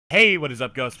Hey, what is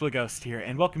up, Ghost? Blue Ghost here,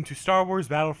 and welcome to Star Wars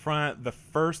Battlefront, the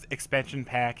first expansion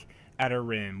pack Outer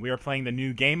Rim. We are playing the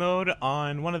new game mode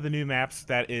on one of the new maps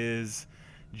that is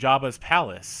Jabba's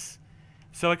Palace.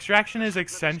 So extraction is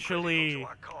essentially...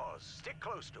 Stick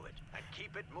close to it and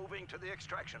keep it moving to the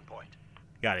extraction point.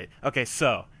 Got it. Okay,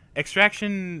 so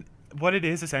extraction, what it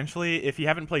is essentially, if you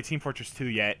haven't played Team Fortress 2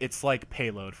 yet, it's like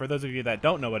payload. For those of you that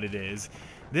don't know what it is,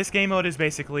 this game mode is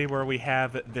basically where we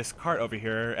have this cart over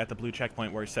here at the blue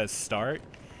checkpoint where it says start.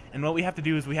 And what we have to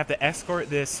do is we have to escort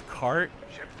this cart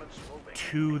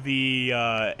to the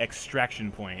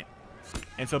extraction point.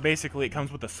 And so basically it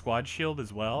comes with a squad shield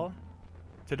as well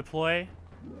to deploy.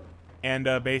 And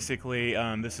basically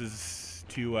this is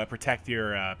to protect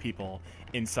your people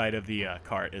inside of the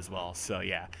cart as well. So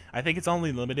yeah, I think it's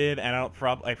only limited, and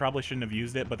I probably shouldn't have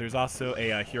used it, but there's also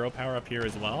a hero power up here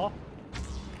as well.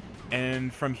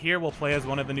 And from here, we'll play as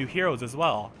one of the new heroes as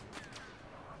well.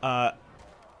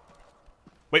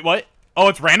 Wait, what? Oh,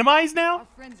 it's randomized now? Our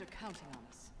friends are counting on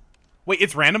us. Wait,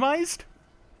 it's randomized?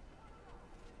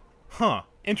 Huh,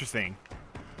 interesting.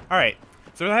 Alright,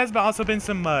 so there has also been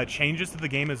some changes to the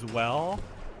game as well.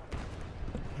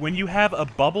 When you have a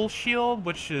bubble shield,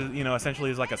 which is, you know,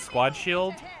 essentially is like a squad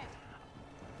shield,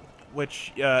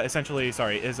 which essentially,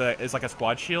 is like a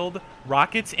squad shield,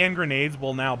 rockets and grenades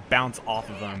will now bounce off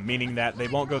of them, meaning that they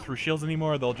won't go through shields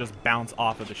anymore, they'll just bounce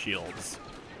off of the shields.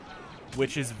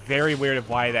 Which is very weird of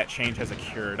why that change has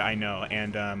occurred, I know,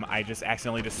 and I just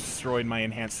accidentally destroyed my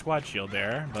enhanced squad shield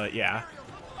there, but yeah.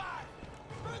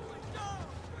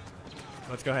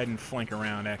 Let's go ahead and flank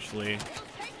around, actually.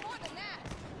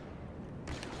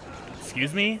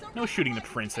 Excuse me? No shooting the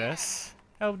princess.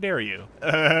 How dare you?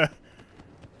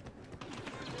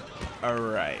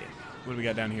 Alright. What do we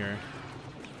got down here?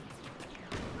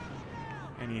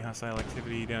 Any hostile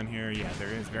activity down here? Yeah, there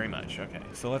is very much. Okay,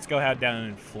 so let's go head down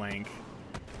and flank.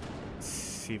 Let's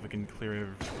see if we can clear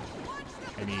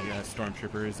any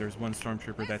stormtroopers. There's one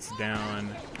stormtrooper that's down.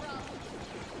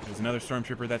 There's another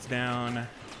stormtrooper that's down.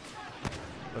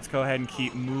 Let's go ahead and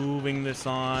keep moving this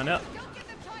on up.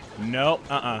 Nope,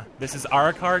 This is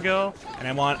our cargo, and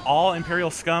I want all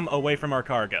Imperial scum away from our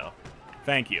cargo.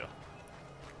 Thank you.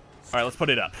 Alright, let's put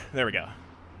it up. There we go.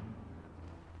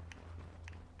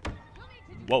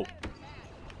 Whoa.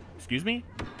 Excuse me?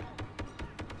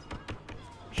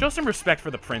 Show some respect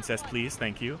for the princess, please.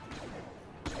 Thank you.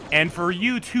 And for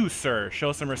you too, sir.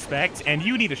 Show some respect. And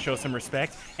you need to show some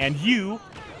respect. And you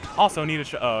also need to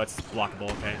show... Oh, it's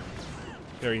blockable. Okay.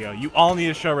 There you go. You all need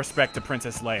to show respect to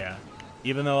Princess Leia.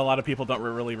 Even though a lot of people don't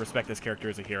really respect this character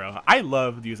as a hero. I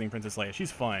love using Princess Leia.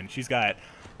 She's fun. She's got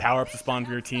power-ups to spawn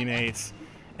for your teammates.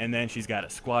 And then she's got a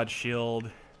squad shield,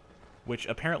 which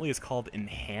apparently is called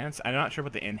Enhance. I'm not sure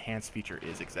what the Enhance feature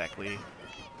is exactly.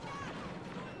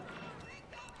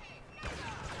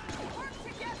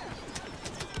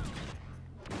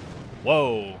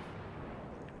 Whoa.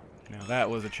 Now that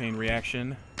was a chain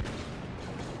reaction.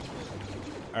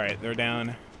 Alright, they're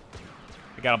down.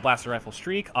 I got a blaster rifle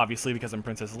streak, obviously because I'm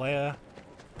Princess Leia.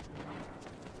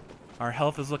 Our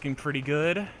health is looking pretty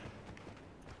good.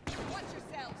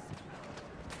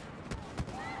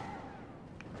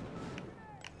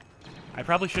 I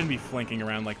probably shouldn't be flanking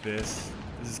around like this.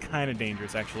 This is kind of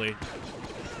dangerous, actually.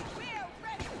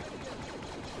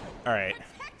 Alright.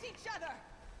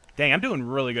 Dang, I'm doing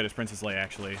really good as Princess Leia,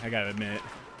 actually. I gotta admit.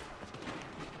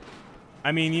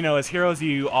 I mean, you know, as heroes,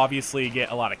 you obviously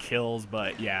get a lot of kills,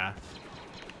 but yeah.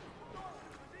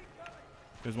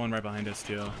 There's one right behind us,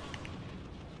 too.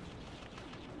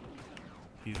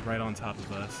 He's right on top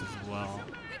of us as well.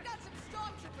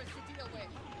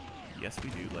 Yes,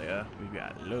 we do, Leia. We've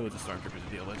got loads of stormtroopers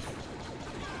to deal with.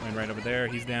 One right over there.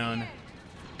 He's down.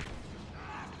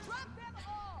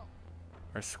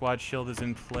 Our squad shield is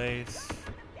in place.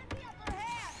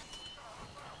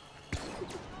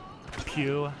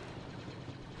 Pew.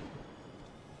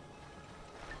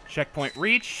 Checkpoint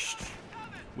reached.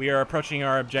 We are approaching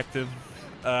our objective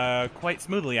quite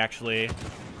smoothly, actually.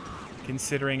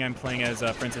 Considering I'm playing as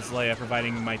Princess Leia,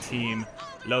 providing my team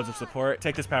loads of support.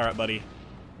 Take this power up, buddy.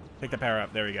 Take the power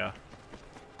up. There we go.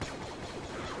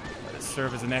 That'll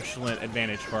serve as an excellent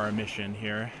advantage for our mission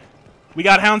here. We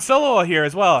got Han Solo here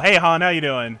as well. Hey, Han, how you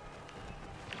doing?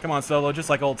 Come on, Solo. Just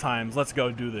like old times. Let's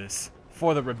go do this.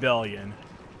 For the rebellion.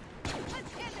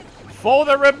 For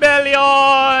the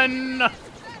rebellion!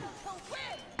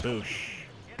 Boosh.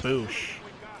 Boosh.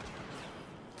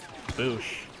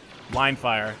 Boosh. Line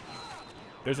fire.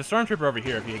 There's a stormtrooper over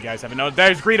here if you guys haven't known.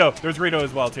 There's Greedo. There's Greedo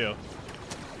as well, too.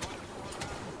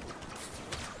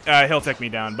 He'll take me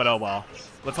down, but oh well.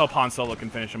 Let's hope Han Solo can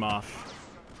finish him off.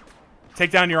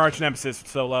 Take down your arch nemesis,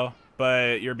 Solo.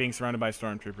 but you're being surrounded by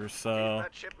stormtroopers, so Keep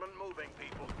that shipment moving,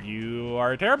 people. you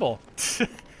are terrible.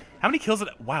 How many kills?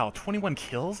 Wow, 21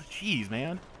 kills? Jeez,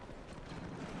 man.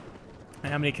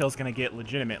 And how many kills can I get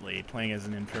legitimately playing as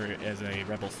a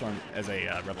rebel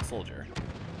soldier?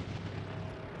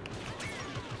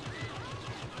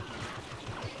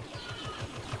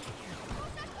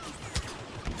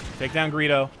 Take down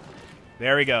Greedo.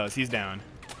 There he goes. He's down.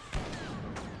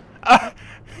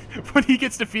 When he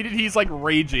gets defeated, he's like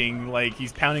raging, like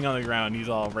he's pounding on the ground. He's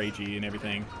all ragey and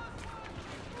everything.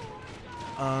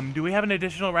 Do we have an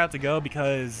additional route to go?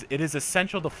 Because it is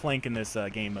essential to flank in this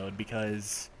game mode,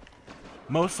 because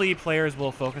mostly players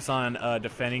will focus on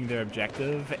defending their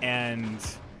objective, and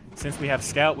since we have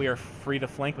Scout, we are free to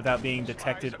flank without being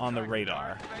detected on the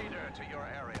radar.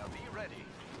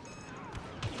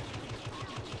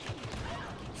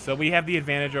 So we have the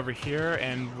advantage over here,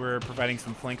 and we're providing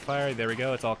some flank fire. There we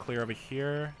go. It's all clear over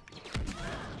here.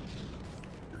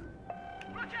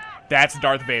 That's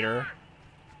Darth Vader.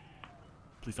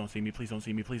 Please don't see me. Please don't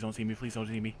see me. Please don't see me. Please don't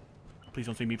see me. Please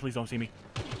don't see me. Please don't see me.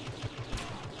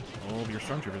 Oh, your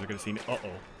stormtroopers are gonna see me. Uh-oh.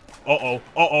 Uh-oh.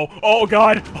 Uh-oh. Oh,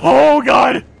 God. Oh,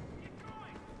 God.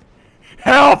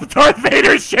 Help! Darth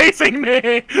Vader's chasing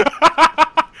me!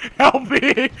 Help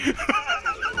me!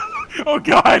 Oh,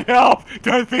 God, help!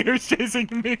 Darth Vader's chasing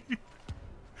me!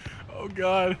 Oh,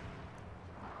 God.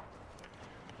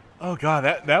 Oh, God,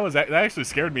 that actually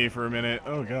scared me for a minute.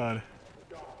 Oh, God.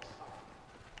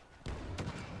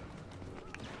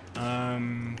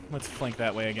 Let's flank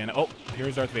that way again. Oh,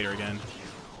 here's Darth Vader again.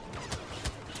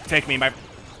 Take me, my...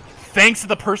 Thanks to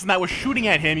the person that was shooting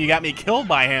at him, you got me killed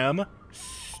by him.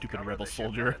 Stupid rebel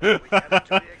soldier.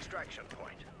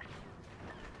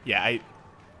 Yeah,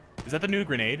 Is that the new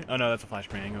grenade? Oh, no, that's a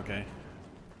flashbang. Okay.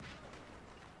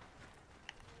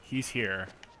 He's here.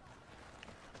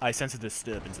 I sense a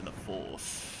disturbance in the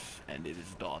Force, and it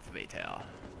is Darth Vader.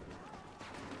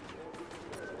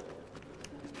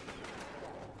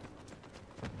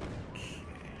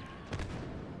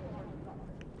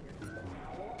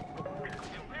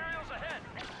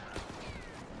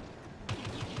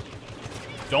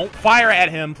 Don't fire at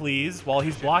him, please, while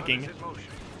he's blocking.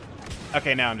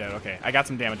 Okay, now I'm dead. Okay, I got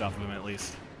some damage off of him at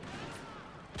least.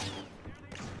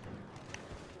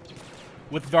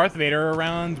 With Darth Vader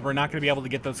around, we're not going to be able to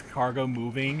get those cargo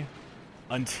moving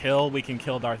until we can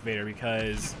kill Darth Vader,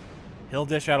 because he'll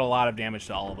dish out a lot of damage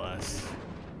to all of us.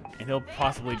 And he'll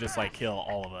possibly just, like, kill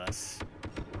all of us.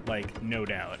 Like, no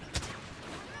doubt.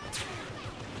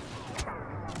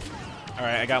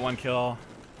 Alright, I got one kill.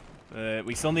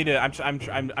 We still need to...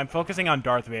 I'm focusing on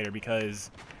Darth Vader because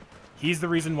he's the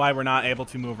reason why we're not able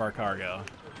to move our cargo.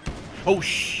 Oh,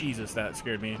 Jesus, that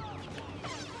scared me.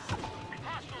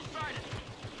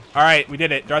 Alright, we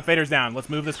did it. Darth Vader's down. Let's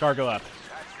move this cargo up.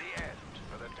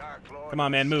 Come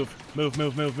on, man, move. Move,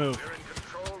 move, move, move.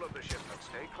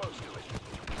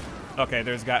 Okay,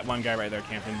 there's one guy right there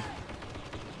camping.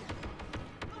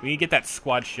 We can get that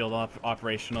squad shield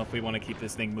operational if we want to keep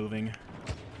this thing moving.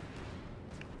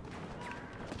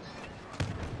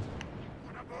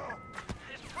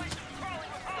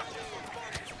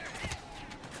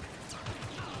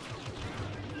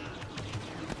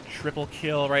 Triple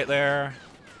kill right there.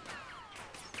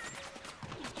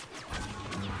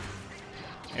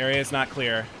 Area's not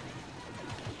clear.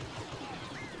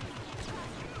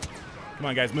 Come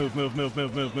on, guys, move, move, move,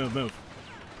 move, move, move, move.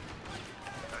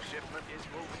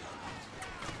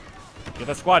 Get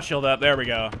the squad shield up. There we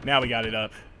go. Now we got it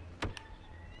up.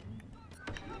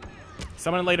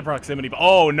 Someone laid a proximity.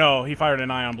 Oh, no. He fired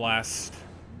an ion blast.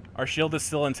 Our shield is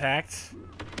still intact.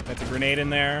 That's a grenade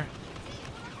in there.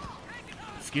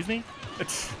 Excuse me?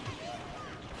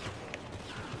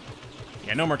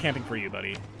 Yeah, no more camping for you,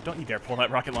 buddy. Don't you dare pull that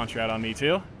rocket launcher out on me,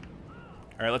 too.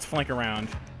 Alright, let's flank around.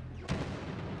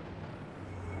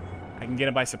 I can get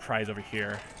him by surprise over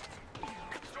here.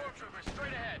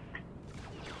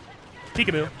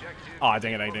 Peekaboo. Aw,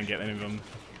 dang it, I didn't get any of them.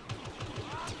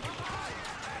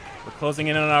 We're closing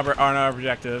in on our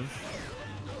objective.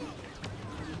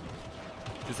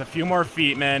 Just a few more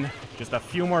feet, men. Just a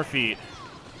few more feet.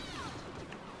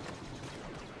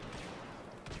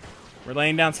 We're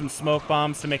laying down some smoke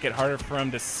bombs to make it harder for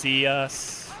him to see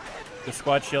us. The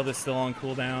squad shield is still on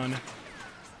cooldown.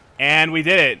 And we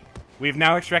did it. We've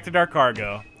now extracted our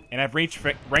cargo. And I've reached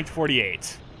ranked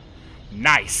 48.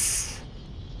 Nice.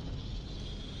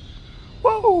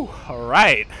 Woo!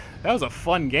 Alright. That was a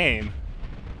fun game.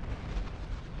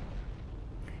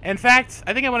 In fact,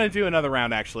 I think I want to do another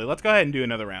round, actually. Let's go ahead and do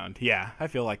another round. Yeah, I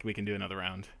feel like we can do another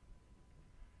round.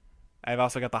 I've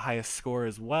also got the highest score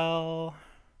as well.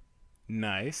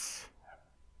 Nice.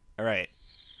 Alright.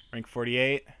 Rank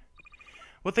 48.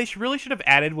 What they really should have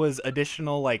added was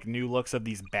additional, like, new looks of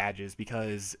these badges,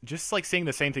 because just, like, seeing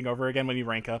the same thing over again when you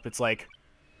rank up, it's like,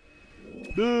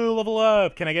 ooh, level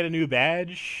up! Can I get a new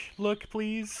badge look,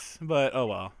 please? But, oh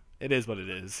well. It is what it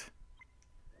is.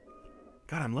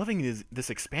 God, I'm loving this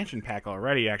expansion pack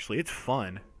already, actually. It's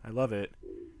fun. I love it.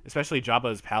 Especially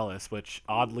Jabba's Palace, which,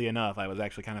 oddly enough, I was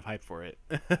actually kind of hyped for it.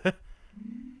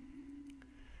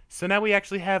 So now we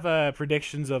actually have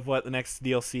predictions of what the next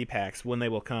DLC packs, when they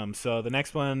will come. So the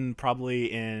next one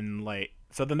probably in, like...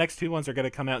 So the next 2 ones are going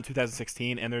to come out in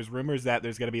 2016, and there's rumors that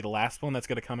there's going to be the last one that's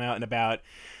going to come out in about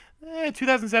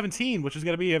 2017, which is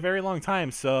going to be a very long time.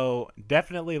 So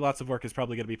definitely lots of work is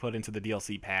probably going to be put into the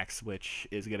DLC packs, which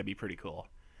is going to be pretty cool.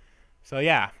 So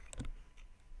yeah.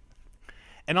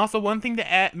 And also one thing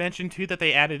to mention too that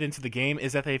they added into the game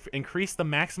is that they've increased the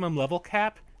maximum level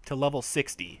cap to level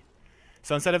 60.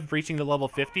 So instead of reaching to level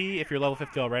 50, if you're level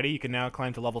 50 already, you can now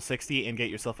climb to level 60 and get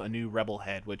yourself a new rebel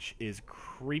head, which is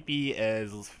creepy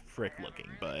as frick looking,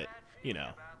 but, you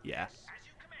know, yeah.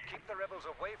 Keep the rebels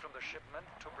away from the shipment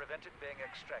to prevent it being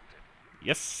extracted.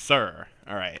 Yes, sir.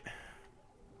 All right.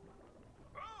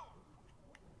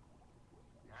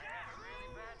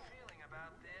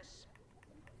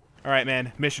 All right,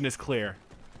 man. Mission is clear.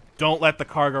 Don't let the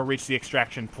cargo reach the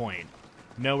extraction point.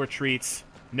 No retreats,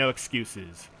 no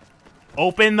excuses.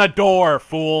 Open the door,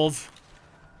 fools!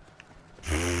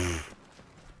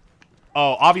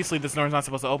 Oh, obviously this door's not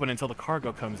supposed to open until the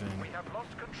cargo comes in. We have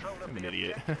lost control of I'm an the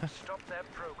idiot. objective. Stop their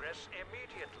progress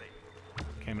immediately.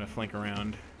 Okay, I'm gonna flank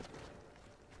around.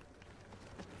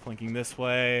 Flanking this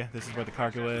way. This is where the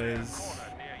cargo is.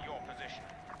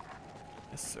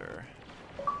 Yes, sir.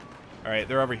 Alright,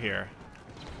 they're over here.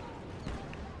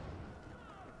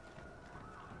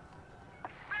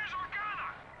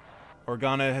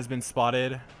 Organa has been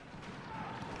spotted.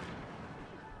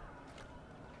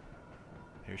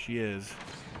 Here she is.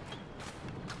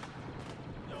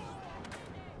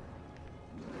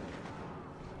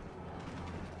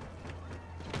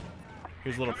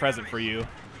 Here's a little present for you.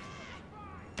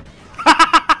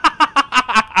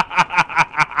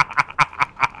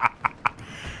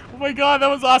 Oh my god, that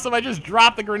was awesome. I just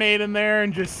dropped the grenade in there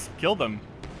and just killed them.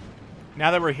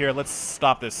 Now that we're here, let's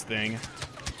stop this thing.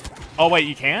 Oh wait,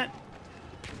 you can't?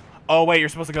 Oh, wait, you're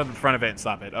supposed to go to the front of it and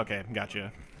stop it. Okay,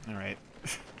 gotcha. All right.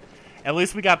 At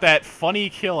least we got that funny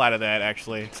kill out of that,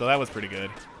 actually. So that was pretty good.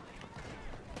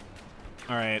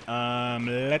 All right,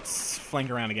 let's flank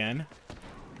around again.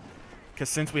 Because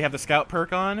since we have the scout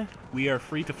perk on, we are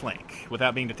free to flank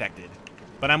without being detected.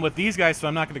 But I'm with these guys, so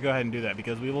I'm not going to go ahead and do that,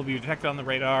 because we will be detected on the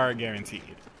radar,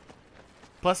 guaranteed.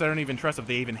 Plus, I don't even trust if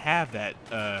they even have that,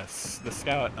 the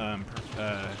scout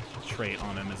trait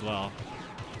on them as well.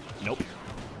 Nope.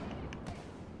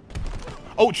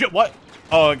 Oh, shit, what?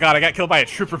 Oh, God, I got killed by a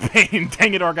trooper pain.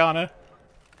 Dang it, Organa.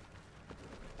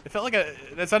 It felt like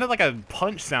that sounded like a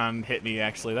punch sound hit me,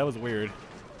 actually. That was weird.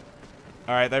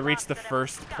 All right, that reached the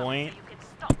first point.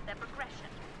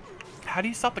 How do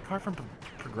you stop the car from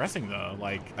progressing, though?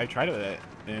 Like, I tried it,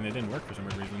 and it didn't work for some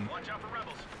weird reason.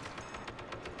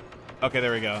 Okay,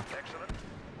 there we go. Excellent.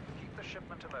 Keep the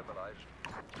shipment immobilized.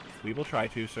 We will try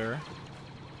to, sir.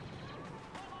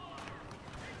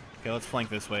 Okay, let's flank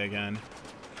this way again.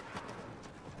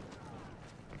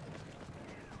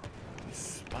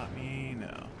 Spot me?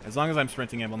 No. As long as I'm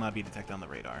sprinting, I will not be detected on the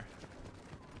radar.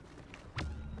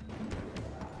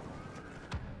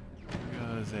 There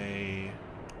goes a...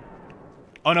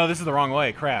 Oh no, this is the wrong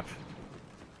way. Crap.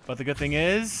 But the good thing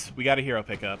is, we got a hero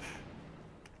pickup.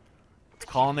 Let's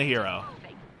call on the hero.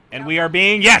 And we are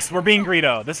being... Yes, we're being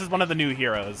Greedo. This is one of the new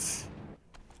heroes.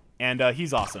 And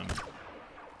he's awesome.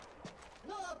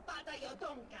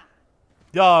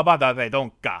 Alright,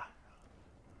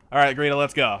 Greedo,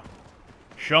 let's go.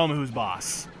 Show him who's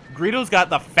boss. Greedo's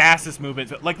got the fastest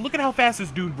movement. Like, look at how fast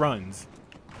this dude runs.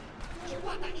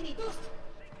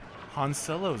 Han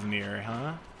Solo's near,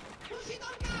 huh?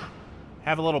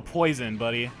 Have a little poison,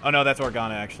 buddy. Oh, no, that's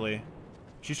Organa, actually.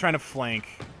 She's trying to flank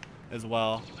as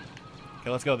well. Okay,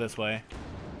 let's go this way.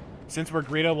 Since we're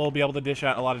Greedo, we'll be able to dish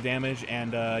out a lot of damage,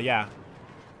 and, yeah.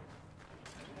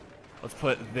 Let's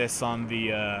put this on the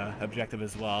objective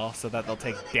as well, so that they'll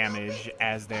take damage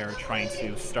as they're trying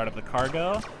to start up the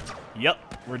cargo.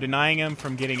 Yep, we're denying them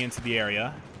from getting into the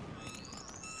area.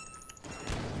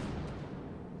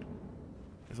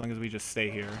 As long as we just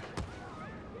stay here.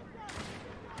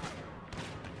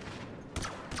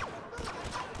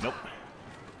 Nope.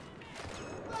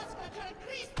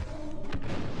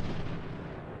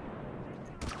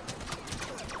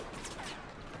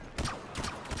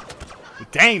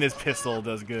 Dang, this pistol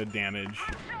does good damage.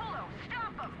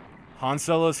 Han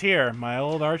Solo's here, my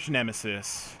old arch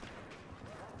nemesis.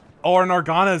 Oh, and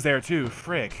Organa's there too.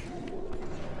 Frick.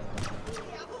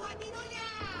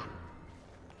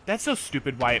 That's so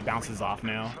stupid why it bounces off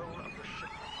now.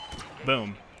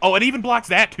 Boom. Oh, it even blocks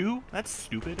that too? That's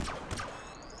stupid.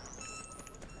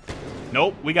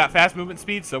 Nope, we got fast movement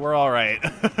speed, so we're alright.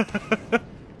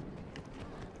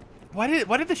 Why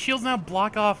did the shields now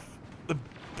block off the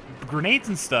grenades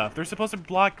and stuff? They're supposed to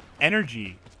block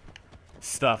energy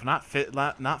stuff, not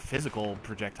physical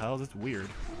projectiles. It's weird.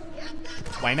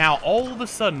 Why now all of a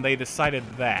sudden they decided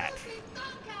that?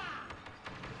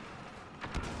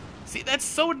 See, that's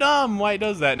so dumb why it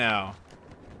does that now.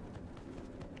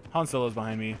 Han Solo's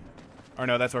behind me. Or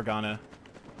no, that's Organa.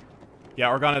 Yeah,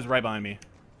 Organa's right behind me.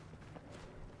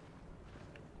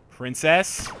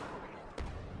 Princess.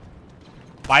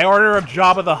 By order of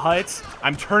Jabba the Hutt,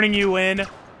 I'm turning you in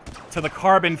to the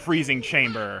carbon freezing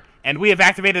chamber. And we have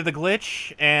activated the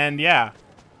glitch, and yeah.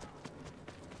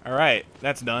 Alright,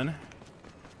 that's done.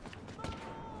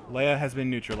 Leia has been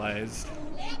neutralized.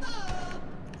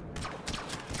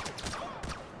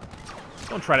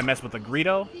 Don't try to mess with the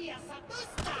Greedo.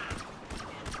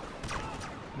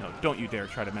 No, don't you dare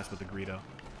try to mess with the Greedo.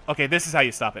 Okay, this is how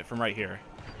you stop it, from right here.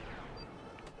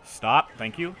 Stop,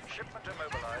 thank you.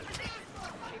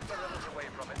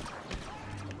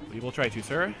 We will try to,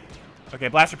 sir. Okay,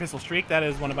 blaster pistol streak. That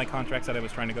is one of my contracts that I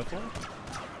was trying to go for.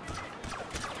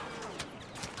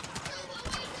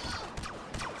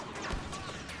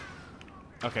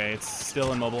 Okay, it's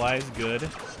still immobilized. Good.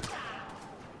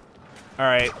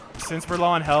 Alright, since we're low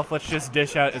on health, let's just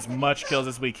dish out as much kills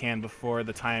as we can before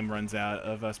the time runs out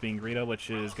of us being Greedo, which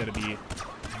is going to be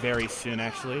very soon,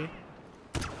 actually.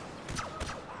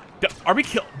 Are we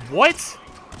kill? What?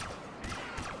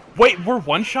 Wait, we're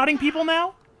one-shotting people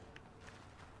now?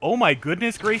 Oh my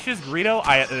goodness gracious, Greedo,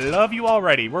 I love you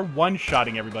already. We're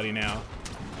one-shotting everybody now.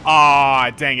 Ah,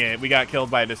 dang it. We got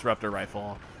killed by a disruptor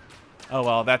rifle. Oh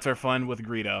well, that's our fun with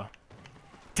Greedo.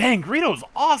 Dang, Greedo's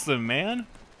awesome, man.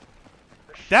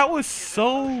 That was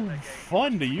so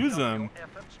fun to use him.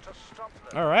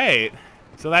 Alright.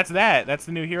 So that's that. That's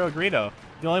the new hero, Greedo.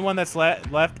 The only one that's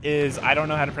left is, I don't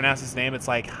know how to pronounce his name. It's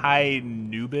like High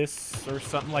Nubis or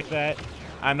something like that.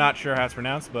 I'm not sure how it's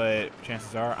pronounced, but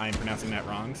chances are I'm pronouncing that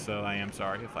wrong, so I am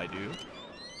sorry if I do.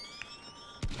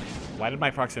 Why did my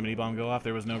proximity bomb go off?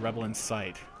 There was no rebel in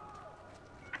sight.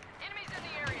 Enemies in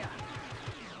the area.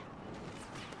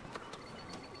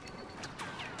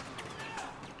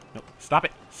 Nope. Stop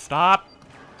it. Stop.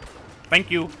 Thank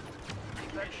you.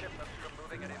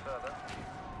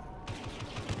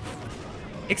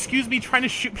 Excuse me, trying to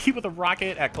shoot me with a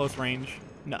rocket at close range?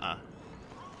 Nuh-uh.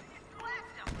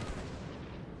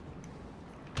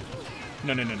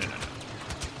 No.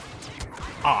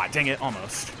 Aw, dang it,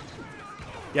 almost.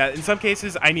 Yeah, in some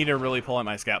cases, I need to really pull out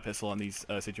my scout pistol in these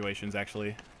situations,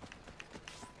 actually.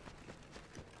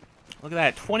 Look at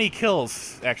that, 20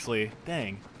 kills, actually.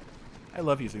 Dang. I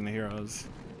love using the heroes.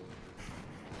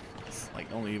 It's like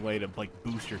the only way to like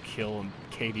boost your kill and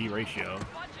KD ratio,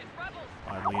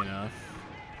 oddly enough.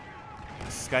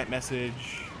 Skype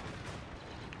message.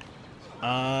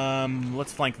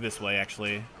 Let's flank this way,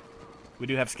 actually. We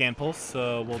do have scan pulse,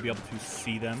 so we'll be able to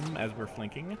see them as we're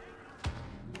flanking.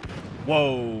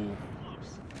 Whoa!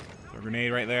 So a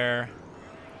grenade right there.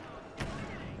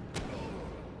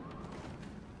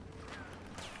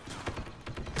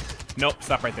 Nope,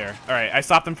 stop right there. Alright, I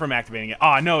stopped them from activating it.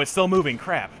 Aw, no, it's still moving.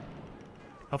 Crap.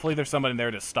 Hopefully there's someone in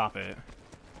there to stop it.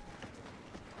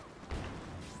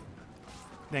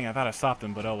 Dang, I thought I stopped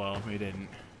him, but oh well, we didn't.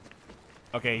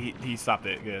 Okay, he stopped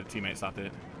it. Good, teammate stopped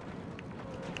it.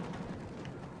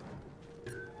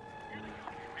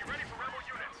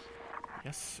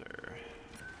 Yes, sir.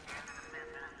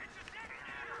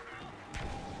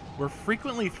 We're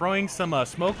frequently throwing some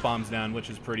smoke bombs down, which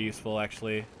is pretty useful,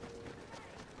 actually.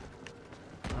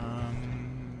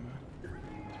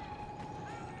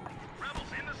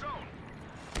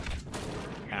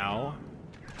 Ow.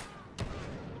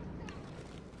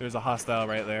 There's a hostile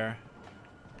right there.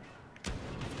 You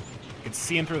can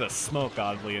see him through the smoke,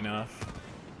 oddly enough.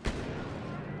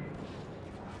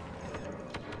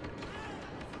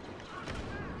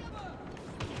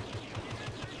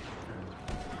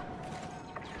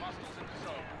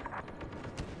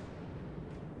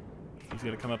 He's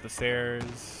gonna come up the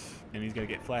stairs, and he's gonna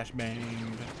get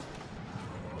flashbanged.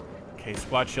 Okay,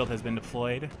 squad shield has been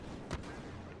deployed.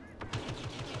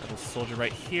 Rebel soldier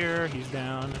right here, he's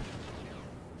down.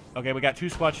 Okay, we got 2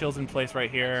 squad shields in place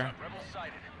right here.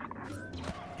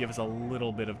 Give us a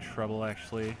little bit of trouble,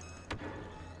 actually.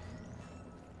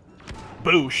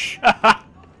 Boosh!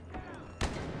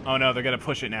 Oh no, they're gonna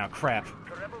push it now. Crap.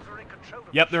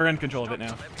 Yep, they're in control of it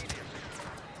now.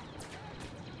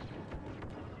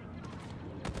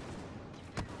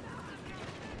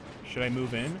 Should I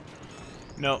move in?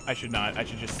 No, I should not. I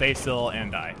should just stay still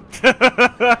and die.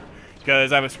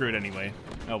 Because I was screwed anyway.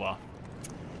 Oh well.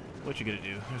 What you gonna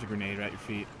do? There's a grenade right at your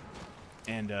feet.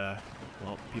 And,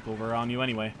 well, people were on you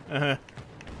anyway.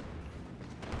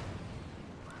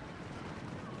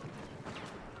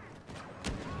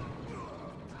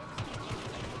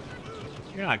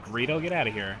 You're not Greedo. Get out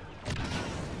of here.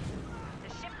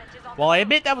 Well, I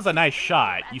admit that was a nice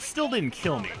shot. You still didn't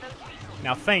kill me.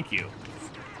 Now, thank you.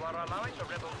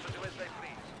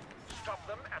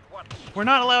 We're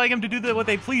not allowing them to do what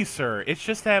they please, sir. It's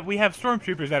just that we have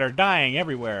stormtroopers that are dying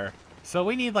everywhere. So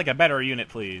we need, like, a better unit,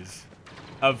 please,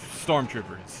 of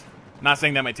stormtroopers. Not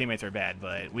saying that my teammates are bad,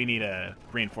 but we need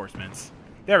reinforcements.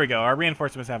 There we go. Our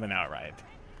reinforcements have now arrived.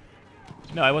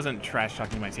 No, I wasn't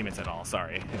trash-talking my teammates at all.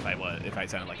 Sorry if I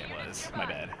sounded like I was. My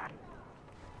bad.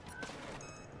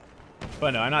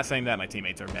 But no, I'm not saying that my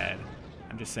teammates are bad.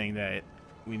 I'm just saying that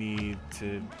we need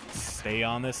to stay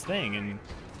on this thing and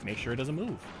make sure it doesn't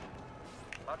move.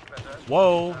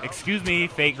 Whoa! Excuse me,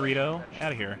 fake Greedo.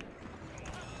 Out of here.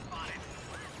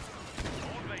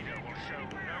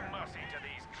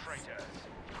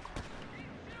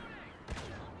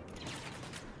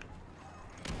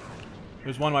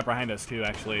 There's one right behind us, too,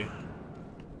 actually.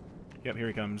 Yep, here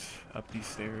he comes. Up these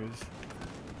stairs.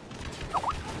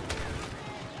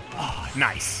 Oh,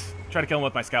 nice. Try to kill him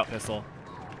with my scout pistol.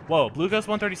 Whoa, Blue Ghost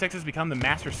 136 has become the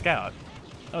Master Scout.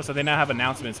 Oh, so they now have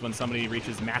announcements when somebody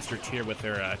reaches Master Tier with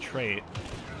their trait.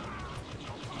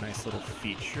 Nice little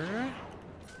feature.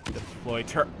 Deploy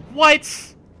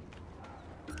What?!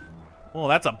 Well,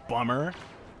 that's a bummer.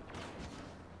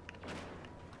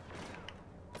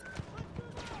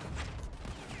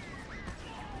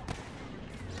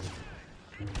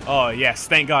 Oh, yes.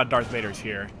 Thank God Darth Vader's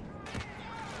here.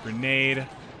 Grenade.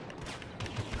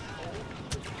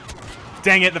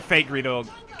 Dang it, the fake Greedo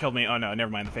killed me. Oh, no,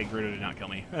 never mind. The fake Greedo did not kill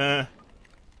me.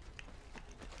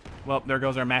 Well, there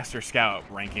goes our Master Scout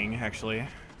ranking, actually.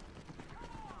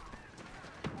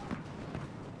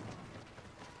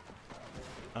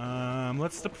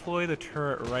 Let's deploy the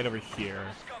turret right over here.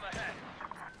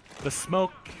 The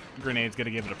smoke grenade's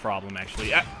gonna give it a problem,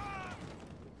 actually.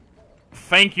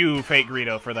 Thank you, fake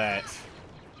Greedo, for that.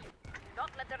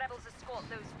 Don't let the rebels escort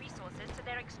those resources to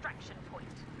their extraction point.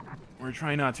 We're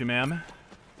trying not to, ma'am.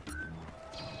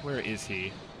 Where is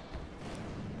he?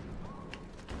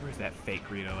 Where's that fake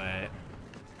Greedo at?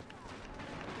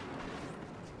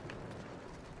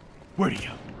 Where'd he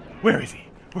go? Where is he?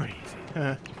 Where is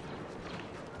he?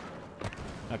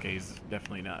 Okay, he's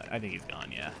definitely not. I think he's gone,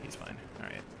 yeah. He's fine.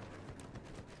 Alright.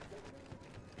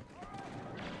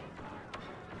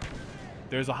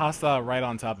 There's a hostile right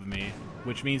on top of me,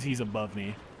 which means he's above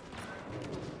me.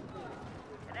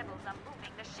 The rebels are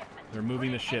moving the shipment. They're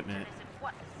moving the shipment.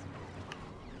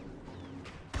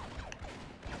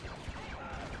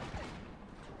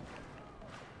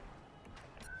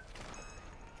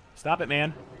 Stop it,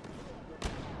 man.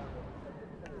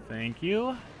 Thank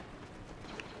you.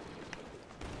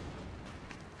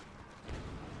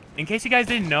 In case you guys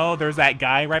didn't know, there's that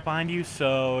guy right behind you,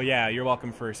 so yeah, you're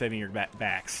welcome for saving your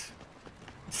backs.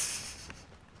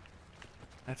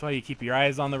 That's why you keep your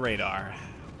eyes on the radar.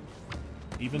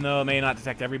 Even though it may not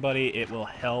detect everybody, it will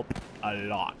help a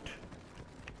lot.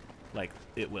 Like,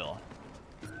 it will.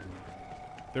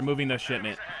 They're moving the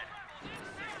shipment.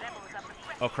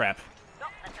 Oh, crap.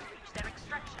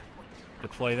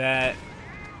 Deploy that.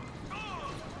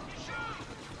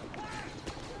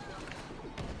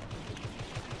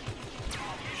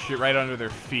 Shoot right under their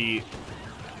feet.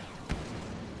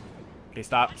 Okay,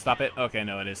 stop. Stop it. Okay,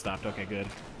 no, it is stopped. Okay, good.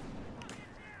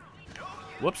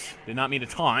 Whoops. Did not mean to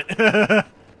taunt. Oh,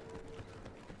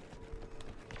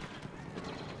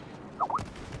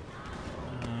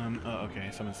 okay.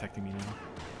 Someone's texting me now.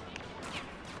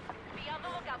 Be on the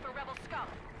lookout for rebel scum.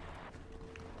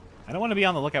 I don't want to be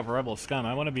on the lookout for rebel scum.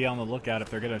 I want to be on the lookout if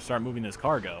they're going to start moving this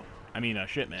cargo. I mean,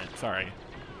 shipment. Sorry.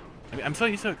 I mean, I'm so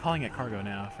used to calling it cargo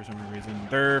now for some reason.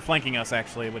 They're flanking us,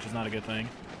 actually, which is not a good thing.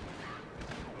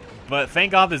 But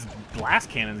thank God this blast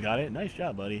cannon's got it. Nice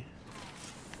job, buddy.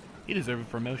 You deserve a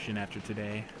promotion after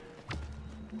today.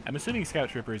 I'm assuming scout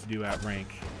troopers do outrank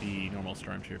the normal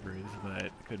stormtroopers,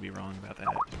 but could be wrong about that.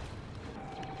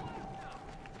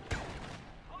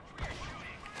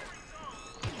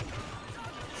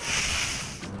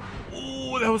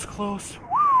 Ooh, that was close.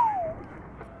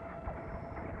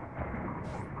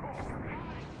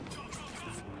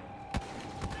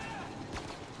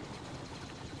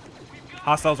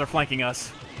 Hostiles are flanking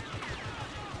us.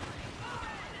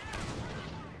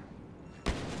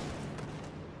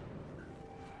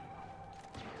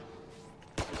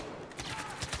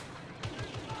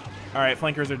 Alright,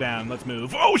 flankers are down. Let's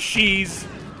move. Oh, sheesh!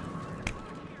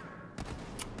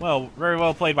 Well, very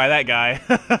well played by that guy.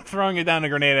 Throwing it down a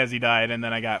grenade as he died, and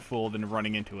then I got fooled into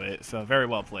running into it. So, very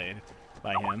well played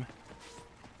by him.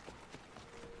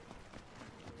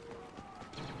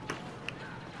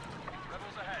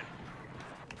 Rebels ahead.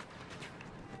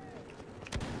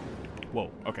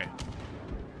 Whoa, okay.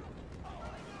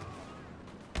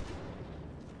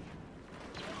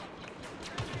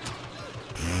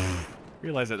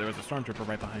 Realize that there was a stormtrooper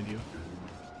right behind you.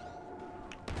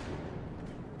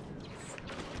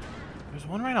 There's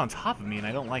one right on top of me, and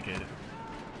I don't like it.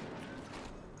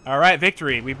 Alright,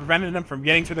 victory. We prevented them from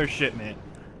getting to their shipment.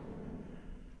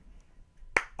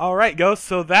 Alright, Ghost,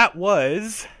 so that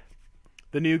was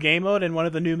the new game mode and one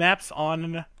of the new maps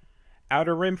on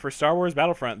Outer Rim for Star Wars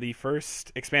Battlefront, the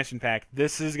first expansion pack.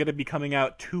 This is going to be coming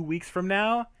out 2 weeks from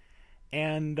now,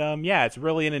 and yeah, it's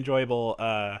really an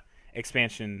enjoyable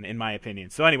expansion in my opinion.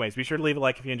 So anyways, be sure to leave a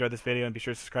like if you enjoyed this video, and be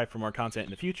sure to subscribe for more content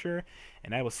in the future,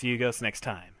 and I will see you Ghosts next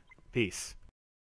time. Peace.